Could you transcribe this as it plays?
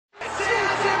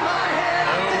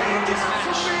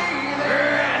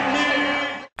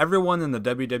Everyone in the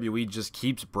WWE just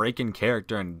keeps breaking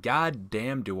character, and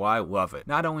goddamn do I love it.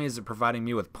 Not only is it providing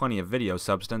me with plenty of video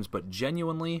substance, but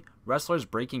genuinely, wrestlers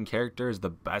breaking character is the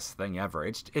best thing ever.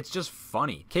 It's just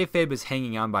funny. Kayfabe is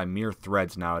hanging on by mere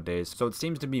threads nowadays, so it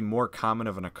seems to be more common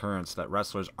of an occurrence that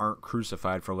wrestlers aren't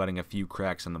crucified for letting a few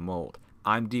cracks in the mold.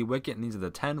 I'm D Wicket, and these are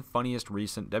the 10 funniest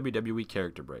recent WWE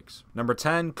character breaks. Number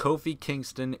 10, Kofi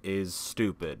Kingston is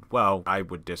stupid. Well, I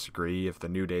would disagree. If the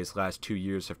New Day's last 2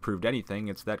 years have proved anything,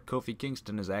 it's that Kofi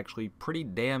Kingston is actually pretty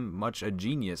damn much a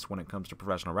genius when it comes to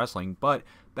professional wrestling, but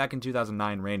back in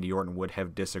 2009, Randy Orton would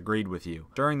have disagreed with you.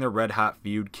 During their red-hot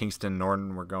feud, Kingston and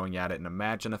Orton were going at it in a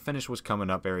match, and a finish was coming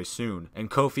up very soon,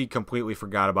 and Kofi completely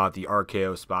forgot about the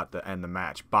RKO spot to end the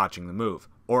match, botching the move.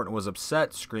 Orton was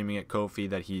upset, screaming at Kofi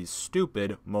that he's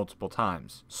stupid multiple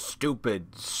times. Stupid.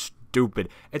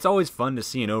 It's always fun to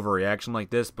see an overreaction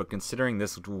like this, but considering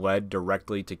this led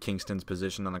directly to Kingston's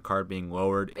position on the card being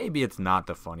lowered, maybe it's not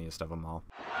the funniest of them all.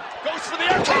 Goes for the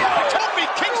RKO.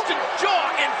 Kofi Kingston,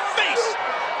 jaw and face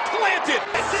planted.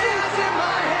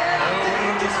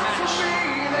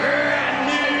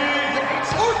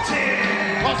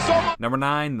 Number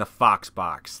 9, the Fox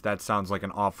Box. That sounds like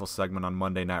an awful segment on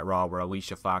Monday Night Raw where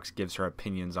Alicia Fox gives her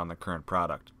opinions on the current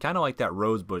product. Kind of like that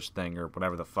Rosebush thing or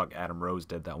whatever the fuck Adam Rose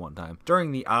did that one time.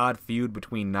 During the odd feud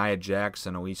between Nia Jax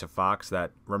and Alicia Fox that,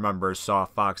 remember, saw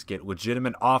Fox get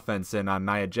legitimate offense in on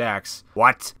Nia Jax.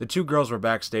 What? The two girls were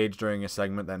backstage during a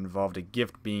segment that involved a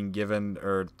gift being given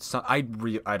or some, I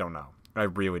don't know. I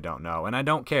really don't know. And I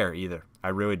don't care either. I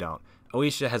really don't.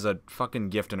 Alicia has a fucking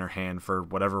gift in her hand for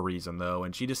whatever reason, though,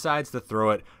 and she decides to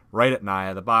throw it right at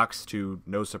Nia. The box, to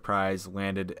no surprise,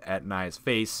 landed at Nia's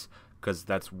face, because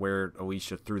that's where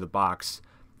Alicia threw the box.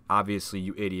 Obviously,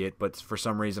 you idiot, but for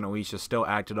some reason, Alicia still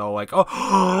acted all like,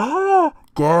 oh,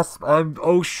 gasp,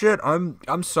 oh shit,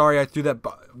 I'm sorry I threw that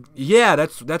yeah,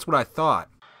 that's what I thought.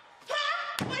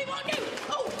 What do you want to do?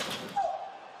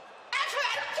 Actually,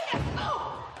 I don't care.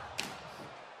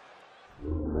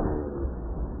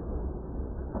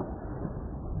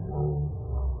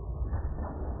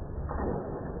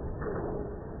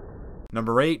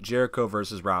 Number 8, Jericho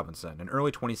vs. Robinson. In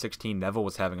early 2016, Neville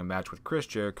was having a match with Chris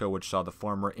Jericho, which saw the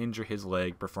former injure his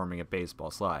leg performing a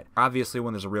baseball slide. Obviously,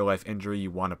 when there's a real-life injury,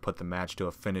 you want to put the match to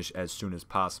a finish as soon as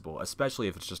possible, especially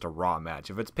if it's just a Raw match.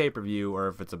 If it's pay-per-view or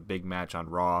if it's a big match on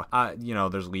Raw,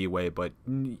 there's leeway, but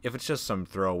if it's just some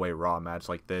throwaway Raw match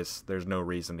like this, there's no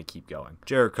reason to keep going.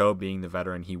 Jericho, being the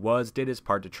veteran he was, did his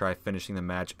part to try finishing the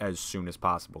match as soon as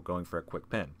possible, going for a quick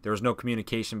pin. There was no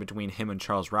communication between him and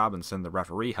Charles Robinson, the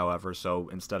referee, however, so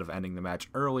instead of ending the match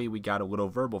early, we got a little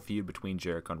verbal feud between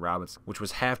Jericho and Robinson, which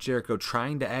was half Jericho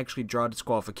trying to actually draw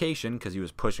disqualification because he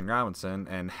was pushing Robinson,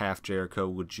 and half Jericho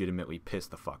legitimately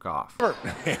pissed the fuck off. I'm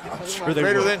sure they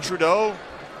Greater than Trudeau.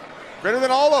 Greater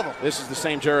than all of them. This is the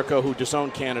same Jericho who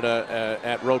disowned Canada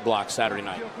at Roadblock Saturday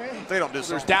night. They don't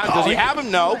disown. Does he have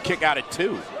him? No. Kick out at 2.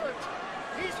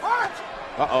 He's hurt.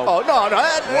 Uh-oh. Oh, no.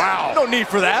 Wow. No need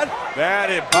for that.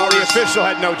 The official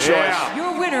had no choice. Yeah.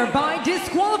 Your winner by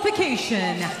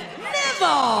disqualification,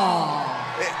 Neville.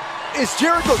 Is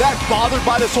Jericho that bothered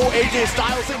by this whole AJ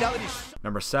Styles thing now that he's...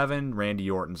 Number 7,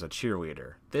 Randy Orton's a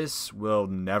cheerleader. This will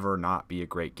never not be a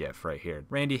great gif right here.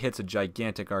 Randy hits a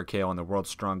gigantic RKO on the world's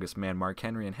strongest man, Mark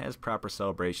Henry, and has proper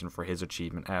celebration for his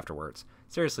achievement afterwards.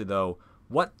 Seriously though,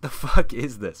 what the fuck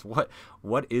is this? What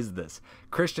is this?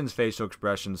 Christian's facial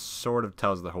expression sort of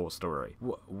tells the whole story.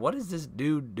 What is this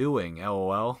dude doing,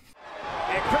 LOL?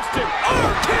 And Christian,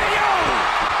 RKO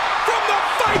from the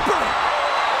Viper!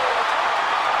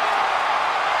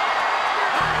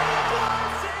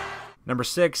 Number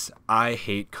 6, I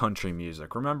hate country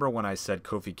music. Remember when I said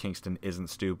Kofi Kingston isn't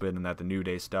stupid and that the New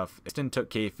Day stuff? Kingston took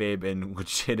kayfabe and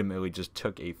legitimately just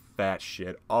took a fat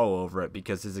shit all over it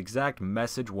because his exact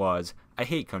message was, I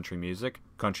hate country music.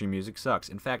 Country music sucks.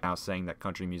 In fact, now saying that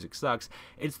country music sucks,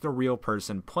 it's the real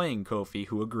person playing Kofi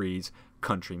who agrees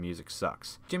country music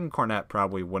sucks. Jim Cornette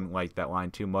probably wouldn't like that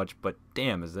line too much, but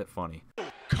damn is it funny.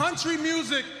 Country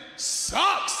music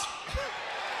sucks!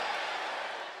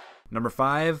 Number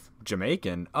 5,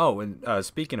 Jamaican. Oh, and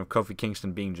speaking of Kofi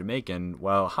Kingston being Jamaican,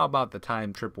 well, how about the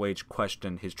time Triple H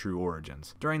questioned his true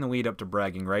origins? During the lead up to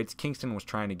bragging rights, Kingston was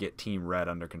trying to get Team Red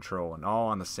under control and all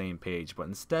on the same page, but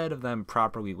instead of them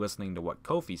properly listening to what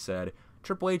Kofi said,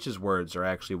 Triple H's words are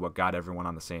actually what got everyone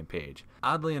on the same page.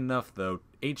 Oddly enough, though,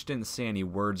 H didn't say any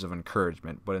words of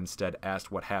encouragement, but instead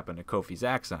asked what happened to Kofi's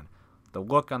accent. The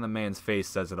look on the man's face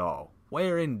says it all.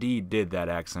 Where indeed did that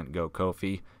accent go,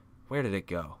 Kofi? Where did it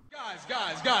go?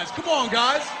 Guys, come on,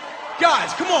 guys.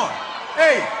 Guys, come on.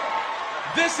 Hey,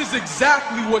 this is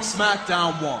exactly what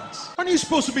SmackDown wants. Aren't you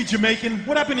supposed to be Jamaican?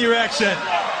 What happened to your accent?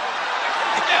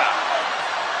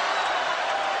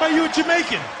 Are you a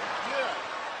Jamaican?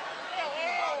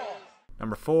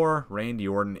 Number 4, Randy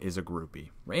Orton is a groupie.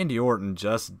 Randy Orton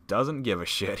just doesn't give a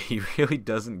shit. He really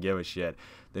doesn't give a shit.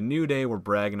 The New Day were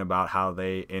bragging about how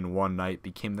they, in one night,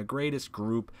 became the greatest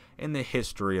group in the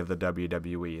history of the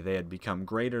WWE. They had become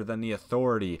greater than the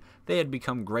Authority. They had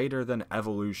become greater than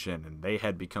Evolution. And they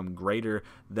had become greater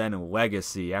than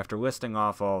Legacy. After listing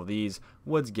off all of these,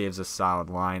 Woods gives a solid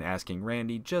line asking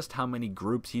Randy just how many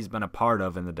groups he's been a part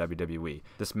of in the WWE.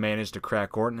 This managed to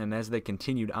crack Orton, and as they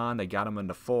continued on, they got him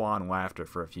into full-on laughter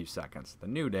for a few seconds. The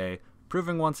New Day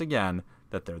proving once again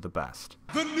that they're the best.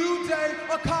 The New Day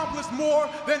accomplished more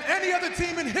than any other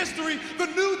team in history. The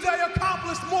New Day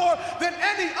accomplished more than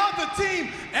any other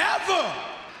team ever.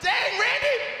 Dang,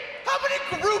 Randy, how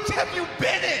many groups have you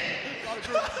been in?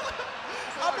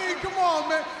 I mean, come on,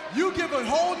 man. You give a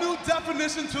whole new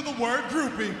definition to the word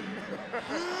groupie.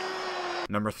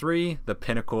 Number 3, the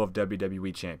pinnacle of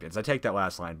WWE champions. I take that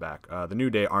last line back. The New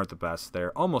Day aren't the best.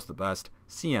 They're almost the best.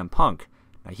 CM Punk.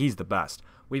 Now, he's the best.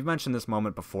 We've mentioned this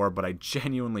moment before, but I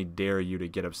genuinely dare you to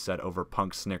get upset over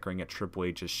Punk snickering at Triple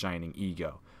H's shining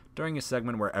ego. During a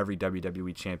segment where every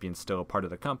WWE champion still a part of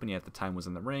the company at the time was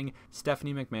in the ring,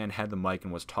 Stephanie McMahon had the mic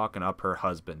and was talking up her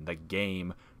husband, the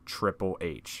Game, Triple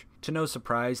H. To no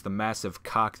surprise, the massive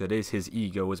cock that is his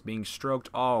ego was being stroked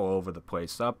all over the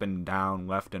place, up and down,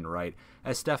 left and right,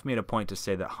 as Steph made a point to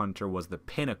say that Hunter was the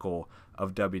pinnacle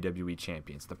of WWE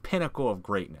champions, the pinnacle of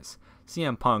greatness.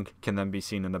 CM Punk can then be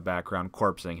seen in the background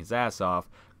corpsing his ass off,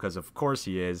 because of course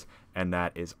he is, and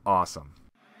that is awesome.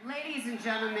 Ladies and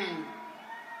gentlemen,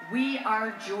 we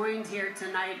are joined here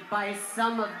tonight by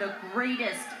some of the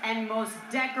greatest and most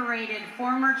decorated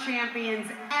former champions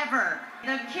ever.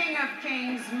 The King of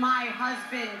Kings, my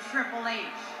husband, Triple H.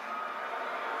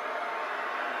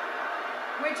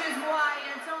 Which is why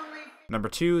it's only... Number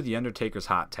 2, The Undertaker's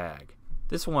hot tag.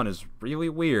 This one is really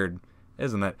weird,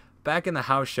 isn't it? Back in the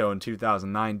house show in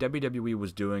 2009, WWE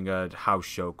was doing a house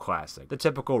show classic, the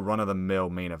typical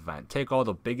run-of-the-mill main event. Take all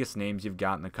the biggest names you've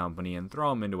got in the company and throw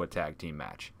them into a tag team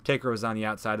match. Taker was on the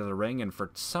outside of the ring, and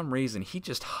for some reason, he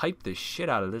just hyped the shit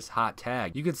out of this hot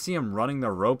tag. You could see him running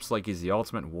the ropes like he's the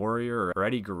Ultimate Warrior, or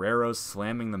Eddie Guerrero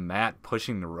slamming the mat,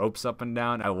 pushing the ropes up and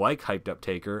down. I like hyped up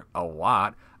Taker a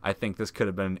lot. I think this could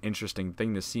have been an interesting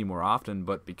thing to see more often,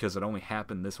 but because it only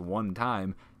happened this one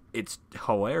time, it's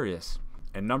hilarious.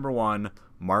 And number 1,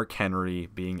 Mark Henry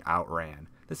being outran.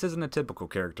 This isn't a typical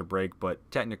character break, but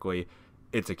technically,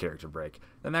 it's a character break.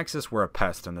 The Nexus were a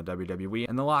pest in the WWE,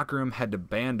 and the locker room had to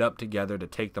band up together to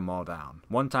take them all down.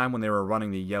 One time when they were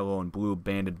running the yellow and blue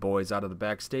banded boys out of the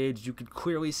backstage, you could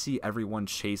clearly see everyone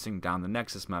chasing down the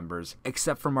Nexus members,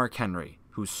 except for Mark Henry,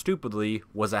 who stupidly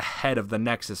was ahead of the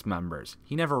Nexus members.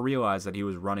 He never realized that he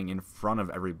was running in front of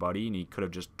everybody, and he could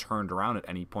have just turned around at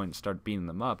any point and started beating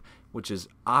them up, which is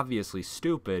obviously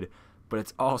stupid, but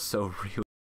it's also really...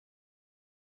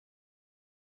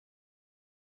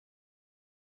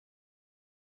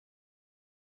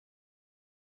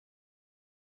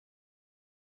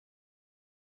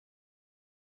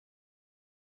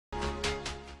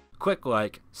 Click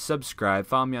like, subscribe,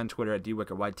 follow me on Twitter at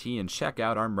DWickerYT, and check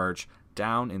out our merch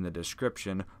down in the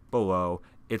description below.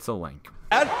 It's a link.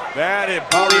 That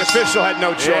the official had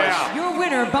no choice. Yeah. Your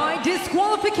winner by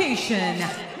disqualification,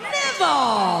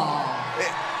 Neville.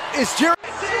 Is Jerry...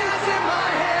 From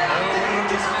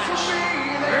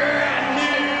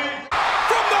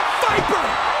the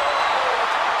Viper!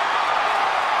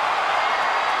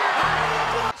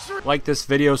 Like this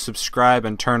video, subscribe,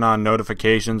 and turn on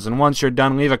notifications, and once you're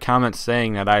done, leave a comment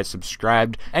saying that I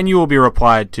subscribed, and you will be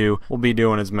replied to. We'll be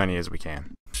doing as many as we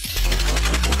can.